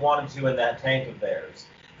as they wanted to in that tank of theirs.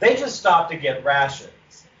 They just stopped to get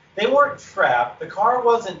rations. They weren't trapped. The car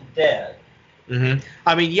wasn't dead. Mm-hmm.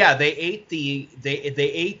 I mean, yeah, they ate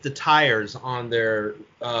the tires on their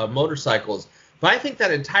motorcycles, but I think that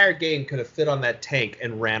entire gang could have fit on that tank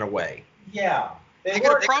and ran away. Yeah. They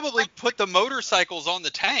could have probably put the motorcycles on the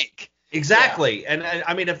tank. Exactly. Yeah. And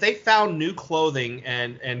I mean, if they found new clothing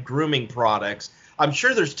and grooming products, I'm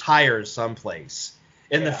sure there's tires someplace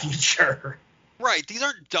in the future. Right. These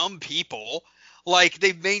aren't dumb people. Like,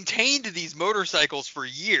 they've maintained these motorcycles for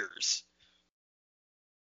years.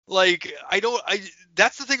 Like,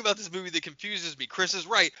 that's the thing about this movie that confuses me. Chris is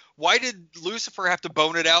right. Why did Lucifer have to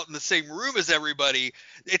bone it out in the same room as everybody?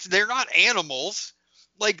 They're not animals.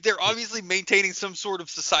 Like, they're obviously maintaining some sort of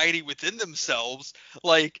society within themselves.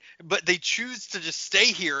 Like, but they choose to just stay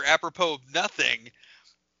here apropos of nothing.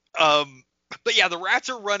 But yeah, the rats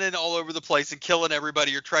are running all over the place and killing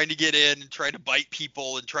everybody, or trying to get in and trying to bite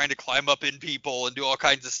people and trying to climb up in people and do all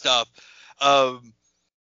kinds of stuff.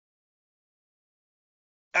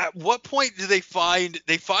 At what point do they find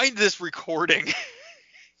this recording?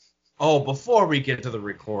 Oh, before we get to the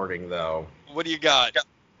recording, though. What do you got?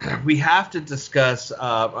 We have to discuss,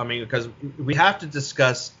 because we have to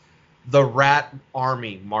discuss the rat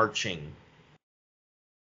army marching.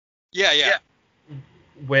 Yeah.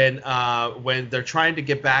 When they're trying to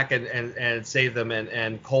get back and save them,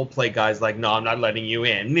 and Coldplay guy's like, no, I'm not letting you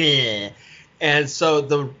in. Meh. And so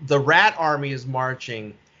the rat army is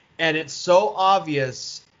marching, and it's so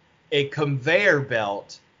obvious a conveyor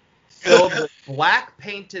belt filled with black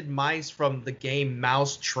painted mice from the game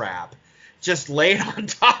Mousetrap just laid on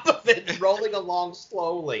top of it and rolling along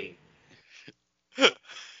slowly.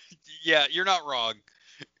 Yeah, you're not wrong.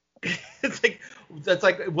 It's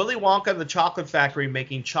like Willy Wonka and the Chocolate Factory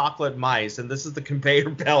making chocolate mice, and this is the conveyor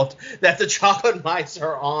belt that the chocolate mice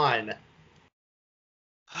are on.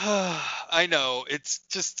 I know.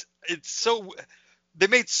 They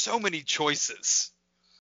made so many choices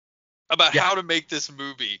about how to make this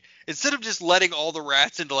movie. Instead of just letting all the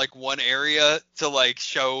rats into like one area to like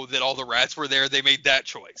show that all the rats were there, they made that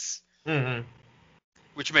choice. Mm-hmm.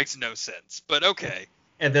 Which makes no sense, but okay.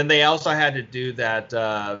 And then they also had to do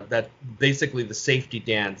that basically the safety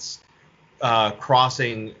dance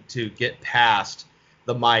crossing to get past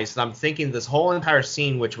the mice. And I'm thinking this whole entire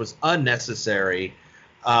scene, which was unnecessary,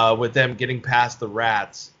 with them getting past the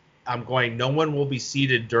rats, I'm going, no one will be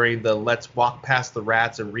seated during the let's walk past the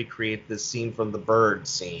rats and recreate this scene from the bird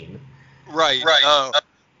scene. Right.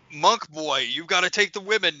 Monk boy, you've got to take the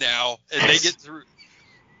women now. And they get through.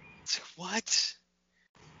 What?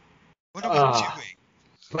 What are we doing?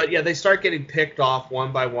 But yeah, they start getting picked off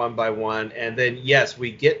one by one. And then, yes,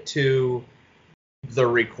 we get to the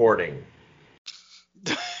recording.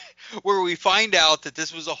 Where we find out that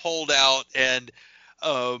this was a holdout and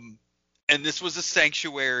this was a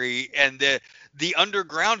sanctuary, and the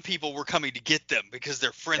underground people were coming to get them because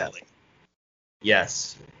they're friendly.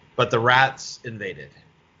 Yes. But the rats invaded.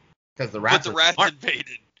 Because the rats But the rats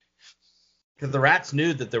invaded. Because the rats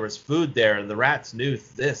knew that there was food there, and the rats knew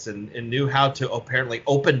this and knew how to apparently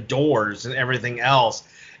open doors and everything else.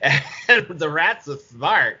 And the rats are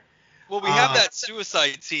smart. Well, we have that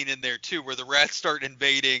suicide scene in there too, where the rats start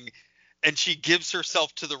invading, and she gives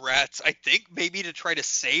herself to the rats. I think maybe to try to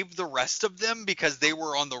save the rest of them because they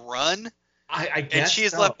were on the run. I guess. And she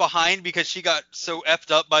is left behind because she got so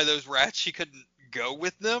effed up by those rats she couldn't go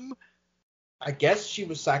with them. I guess she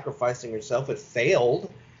was sacrificing herself. It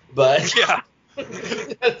failed, but yeah,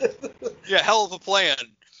 yeah, hell of a plan.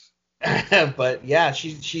 But yeah,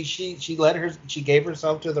 she gave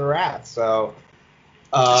herself to the rats. So,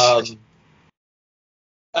 but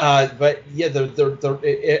yeah,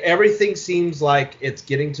 everything seems like it's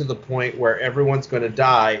getting to the point where everyone's going to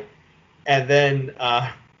die, and then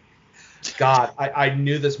God, I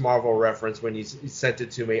knew this Marvel reference when you sent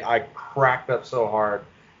it to me. I cracked up so hard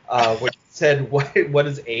when you said, "What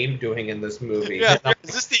is AIM doing in this movie?" Yeah,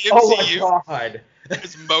 is this the MCU? Oh my God.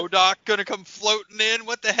 Is MODOK gonna come floating in?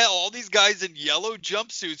 What the hell? All these guys in yellow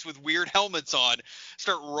jumpsuits with weird helmets on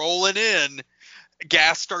start rolling in.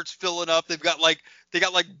 Gas starts filling up. They got like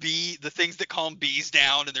the things that calm bees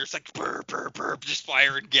down, and there's like burp, burp, burp, just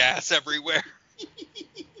firing gas everywhere.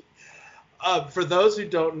 For those who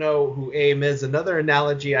don't know who AIM is, another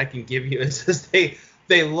analogy I can give you is they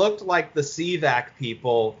looked like the CVAC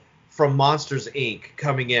people from Monsters Inc.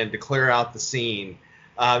 coming in to clear out the scene.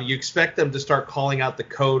 You expect them to start calling out the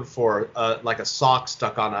code for like a sock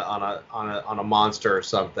stuck on a monster or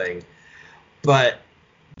something, but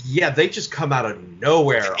yeah, they just come out of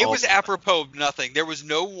nowhere. It was apropos of nothing. There was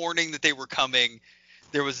no warning that they were coming.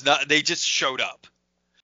 There was not. They just showed up.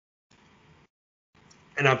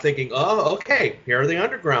 And I'm thinking, oh, okay, here are the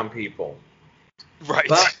underground people. Right.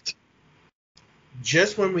 But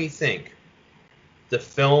just when we think the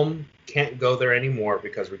film can't go there anymore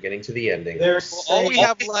because we're getting to the ending. All we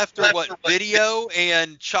have left are what? Video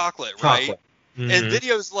and chocolate, right? Mm-hmm. And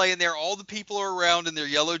Video's laying there. All the people are around in their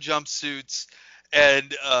yellow jumpsuits,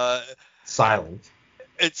 and silent.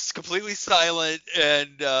 It's completely silent,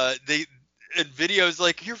 and Video's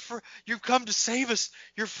like, you've come to save us.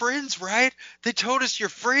 You're friends, right? They told us you're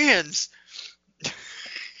friends. It's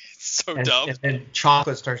so dumb. And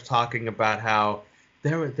Chocolate starts talking about how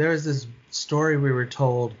there was this story we were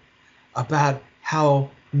told about how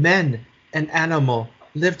men and animal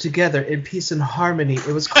live together in peace and harmony. It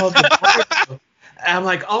was called the Bible. And I'm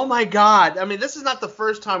like, oh my God. I mean, this is not the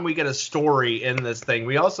first time we get a story in this thing.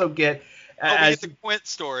 We also get... we get the Quint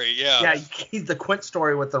story, yeah. Yeah, he's the Quint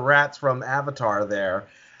story with the rats from Avatar there.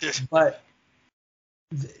 But,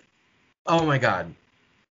 oh my God.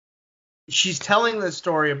 She's telling this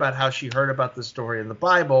story about how she heard about the story in the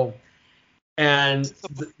Bible, and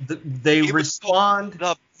they respond...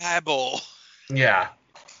 The Bible. Yeah.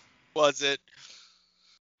 Was it?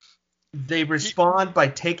 They respond by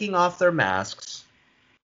taking off their masks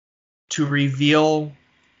to reveal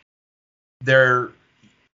their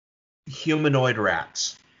humanoid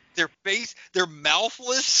rats. They're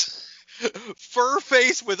mouthless, fur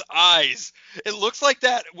face with eyes. It looks like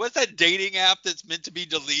what's that dating app that's meant to be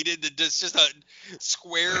deleted that does just a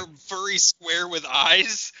furry square with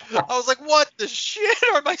eyes? I was like, what the shit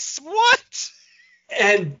are my, what?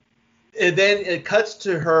 And then it cuts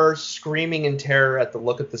to her screaming in terror at the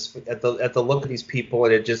look at the look of these people,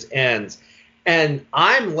 and it just ends. And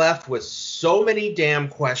I'm left with so many damn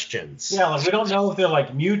questions. Yeah, like we don't know if they're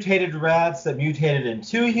like mutated rats that mutated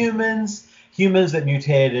into humans that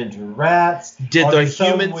mutated into rats. Did the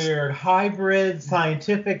some humans weird hybrid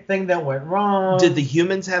scientific thing that went wrong? Did the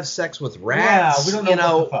humans have sex with rats? Yeah, we don't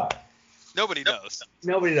know what the fuck. Nobody knows.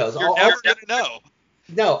 Nobody knows. You're never gonna know.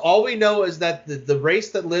 No, all we know is that the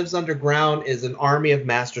race that lives underground is an army of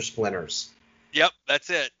master splinters. Yep, that's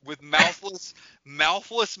it. With mouthless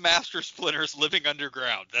master splinters living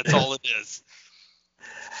underground. That's all it is.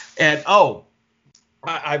 And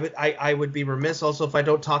I would be remiss also if I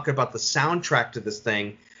don't talk about the soundtrack to this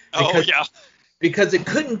thing. Because it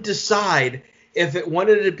couldn't decide if it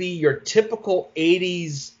wanted to be your typical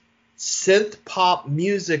 80s synth pop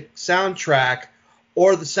music soundtrack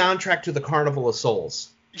or the soundtrack to the Carnival of Souls.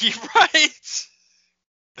 You're right.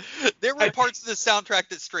 There were parts of the soundtrack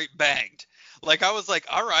that straight banged. Like, I was like,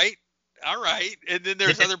 all right. And then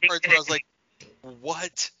there's other parts where I was like,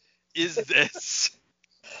 what is this?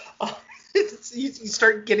 You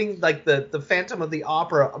start getting, like, the Phantom of the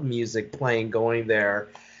Opera music going there.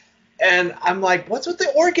 And I'm like, what's with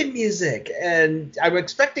the organ music? And I'm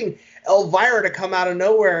expecting Elvira to come out of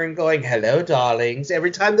nowhere and going, hello, darlings, every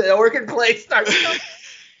time the organ plays starts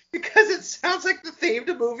because it sounds like the theme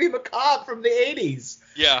to Movie Macabre from the 80s.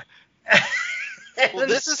 Yeah. Well,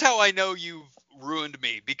 this is how I know you've ruined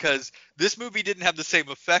me, because this movie didn't have the same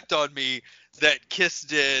effect on me that Kiss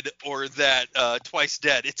did or that Twice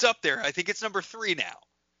Dead. It's up there. I think it's number 3 now.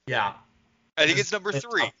 Yeah. I think it's number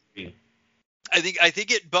 3. I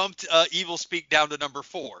think it bumped Evil Speak down to number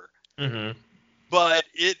 4. Mm-hmm. But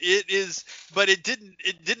it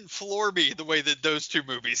didn't floor me the way that those two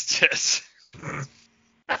movies did.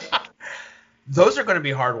 Those are going to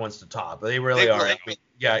be hard ones to top. They really are. I mean,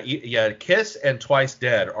 yeah. Kiss and Twice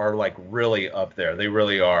Dead are like really up there. They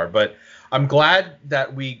really are. But I'm glad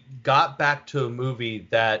that we got back to a movie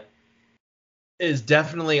that is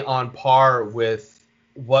definitely on par with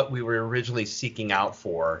what we were originally seeking out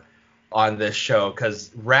for on this show.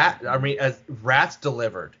 Because Rats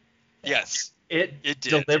delivered. Yes. It did.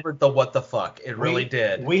 Delivered the what the fuck. It really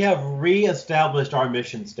did. We have reestablished our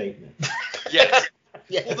mission statement. Yes.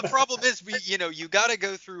 Yes. Well, the problem is you got to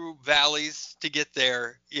go through valleys to get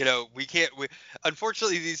there.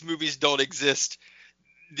 Unfortunately, these movies don't exist,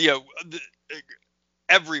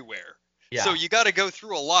 everywhere. Yeah. So you got to go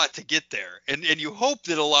through a lot to get there. And you hope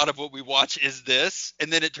that a lot of what we watch is this,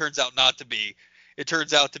 and then it turns out not to be. It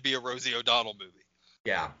turns out to be a Rosie O'Donnell movie.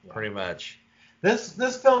 Yeah, pretty much.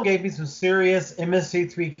 This film gave me some serious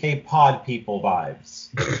MST3K Pod People vibes.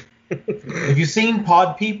 Have you seen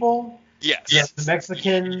Pod People? Yes. The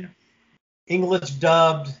Mexican English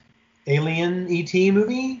dubbed alien ET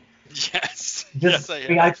movie? Yes. Yes, I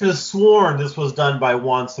have. I could have sworn this was done by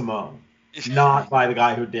Juan Simone, not by the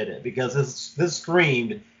guy who did it, because this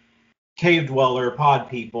screamed cave dweller, pod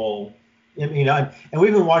people, and we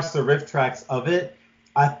even watched the riff tracks of it.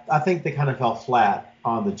 I think they kind of fell flat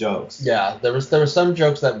on the jokes. Yeah, there were some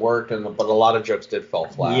jokes that worked, but a lot of jokes did fall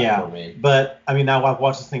flat for me. But I mean, now I've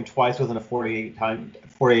watched this thing twice within a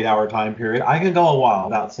 48-hour time period. I can go a while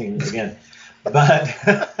without seeing it again. But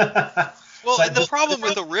and the problem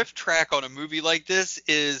with a riff track on a movie like this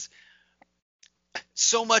is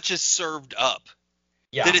so much is served up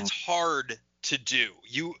that it's hard to do.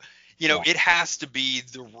 It has to be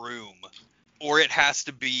The Room, or it has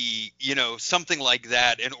to be something like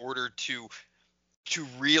that in order to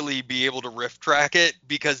really be able to riff track it,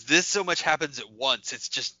 because this so much happens at once. It's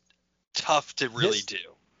just tough to really do.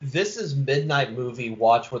 This is midnight movie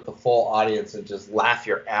watch with the full audience and just laugh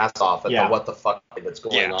your ass off at the what the fuck that's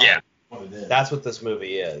going on. Yeah. That's what this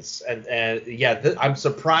movie is. And I'm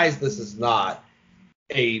surprised this is not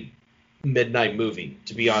a midnight movie,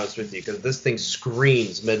 to be honest with you, because this thing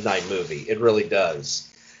screams midnight movie. It really does.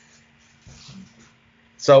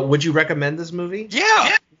 So would you recommend this movie?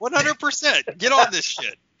 Yeah, 100%. Get on this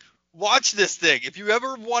shit. Watch this thing. If you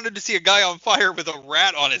ever wanted to see a guy on fire with a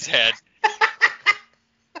rat on his head,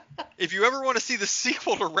 if you ever want to see the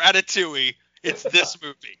sequel to Ratatouille, it's this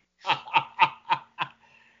movie.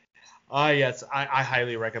 Yes, I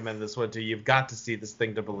highly recommend this one too. You've got to see this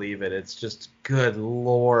thing to believe it. It's just, good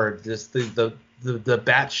lord, just the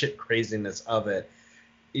batshit craziness of it.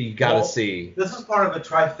 You got to see. This is part of a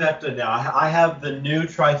trifecta now. I have the new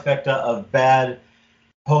trifecta of bad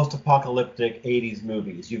post-apocalyptic 80s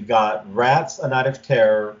movies. You've got Rats, A Night of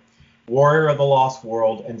Terror, Warrior of the Lost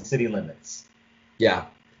World, and City Limits. Yeah.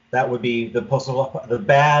 That would be the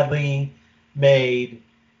badly made,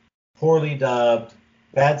 poorly dubbed,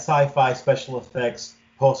 bad sci-fi special effects,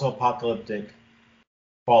 post-apocalyptic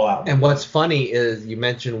Fallout. And what's funny is you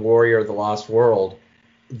mentioned Warrior of the Lost World,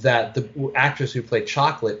 that the actress who played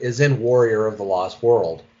Chocolate is in Warrior of the Lost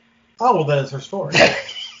World. Oh, well, then it's her story.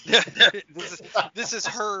 This is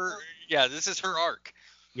her. Yeah, this is her arc.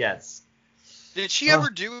 Yes. Did she ever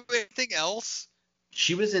do anything else?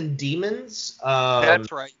 She was in Demons.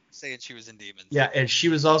 That's right. You're saying she was in Demons. Yeah, and she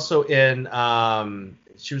was also in.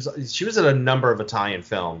 She was in a number of Italian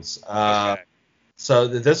films. Okay. So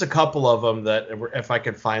there's a couple of them that, if I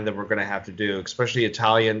can find them, we're going to have to do, especially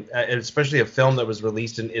Italian, especially a film that was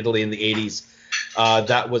released in Italy in the 80s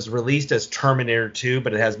that was released as Terminator 2,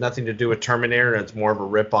 but it has nothing to do with Terminator. It's more of a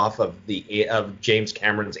ripoff of James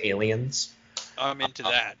Cameron's Aliens. I'm into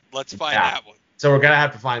that. Let's find that one. So we're going to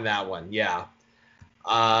have to find that one, yeah.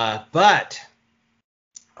 But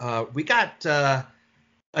we got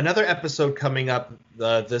another episode coming up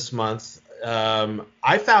this month.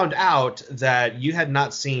 I found out that you had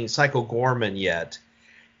not seen Psycho Gorman yet,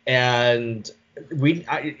 and I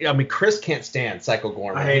mean, Chris can't stand Psycho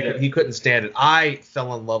Gorman. I hate it. He couldn't stand it. I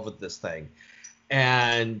fell in love with this thing,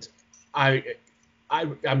 and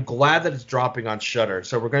I'm glad that it's dropping on Shudder.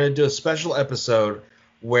 So we're going to do a special episode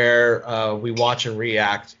where we watch and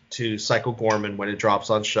react to Psycho Gorman when it drops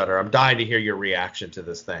on Shudder. I'm dying to hear your reaction to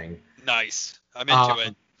this thing. Nice. I'm into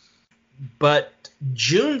it. But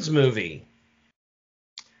June's movie.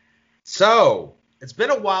 So it's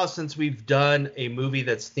been a while since we've done a movie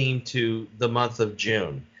that's themed to the month of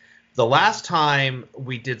June. The last time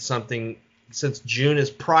we did something, since June is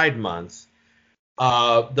Pride Month,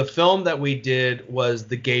 the film that we did was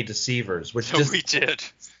The Gay Deceivers, which we did.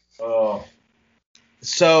 Oh.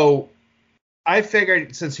 So I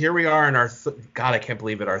figured, since here we are in our God, I can't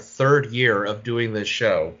believe it, our third year of doing this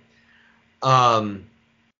show.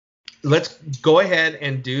 Let's go ahead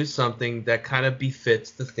and do something that kind of befits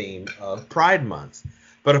the theme of Pride Month.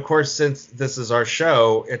 But of course, since this is our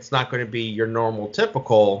show, it's not going to be your normal,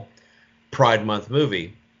 typical Pride Month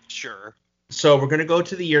movie. Sure. So we're going to go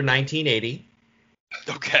to the year 1980.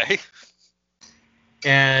 Okay.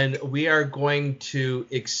 And we are going to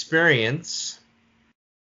experience,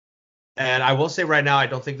 and I will say right now, I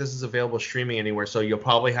don't think this is available streaming anywhere, so you'll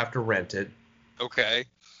probably have to rent it. Okay.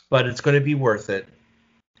 But it's going to be worth it,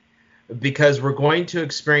 because we're going to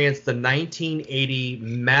experience the 1980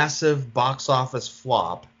 massive box office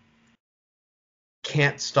flop,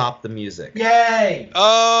 Can't Stop the Music. Yay!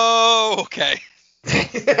 Oh, okay.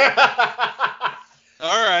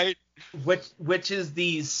 All right. Which is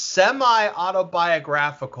the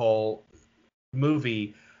semi-autobiographical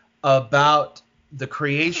movie about the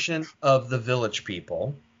creation of the Village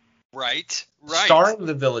People. Right. Starring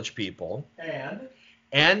the Village People.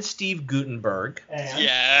 And Steve Guttenberg. And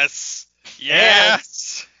yes.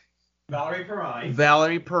 Valerie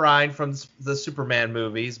Perrine from the Superman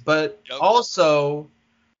movies, but Yep. it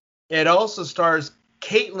also stars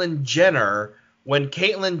Caitlyn Jenner when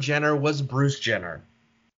Caitlyn Jenner was Bruce Jenner.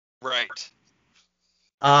 Right.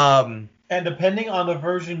 And depending on the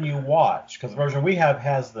version you watch, because the version we have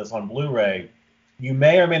has this on Blu-ray, you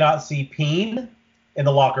may or may not see Peen in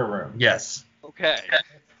the locker room. Yes. Okay.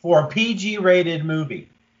 For a PG-rated movie,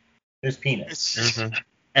 there's penis. Mm-hmm.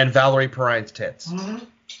 And Valerie Perrine's tits. Mm-hmm.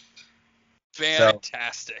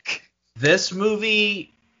 Fantastic. This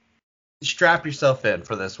movie, strap yourself in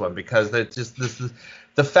for this one, because it's just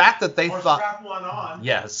the fact that they thought. Strap one on.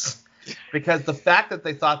 Yes. Because the fact that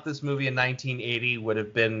they thought this movie in 1980 would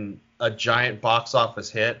have been a giant box office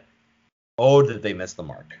hit, oh, did they miss the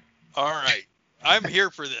mark. All right. I'm here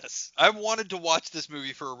for this. I've wanted to watch this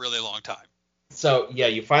movie for a really long time. So, yeah,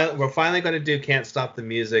 we're finally going to do Can't Stop the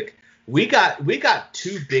Music. We got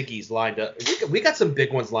two biggies lined up. We got some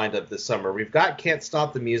big ones lined up this summer. We've got Can't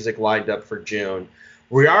Stop the Music lined up for June.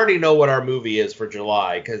 We already know what our movie is for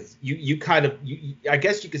July, because you I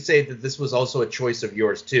guess you could say that this was also a choice of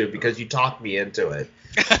yours too, because you talked me into it.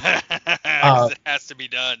 It has to be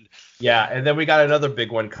done. Yeah, and then we got another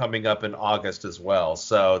big one coming up in August as well.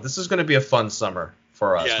 So this is going to be a fun summer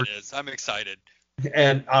for us. Yeah, it is. I'm excited.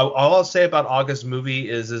 And all I'll say about August movie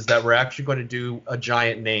is that we're actually going to do a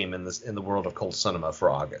giant name in the world of cult cinema for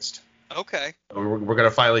August. Okay. We're going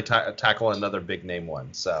to finally tackle another big name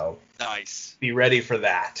one. So nice. Be ready for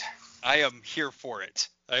that. I am here for it.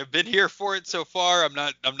 I've been here for it so far. I'm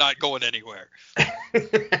not going anywhere.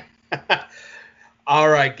 All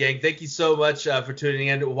right, gang. Thank you so much for tuning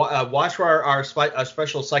in. Watch for our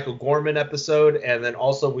special Psycho Gorman episode, and then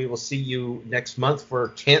also we will see you next month for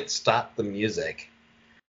Can't Stop the Music.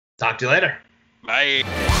 Talk to you later. Bye.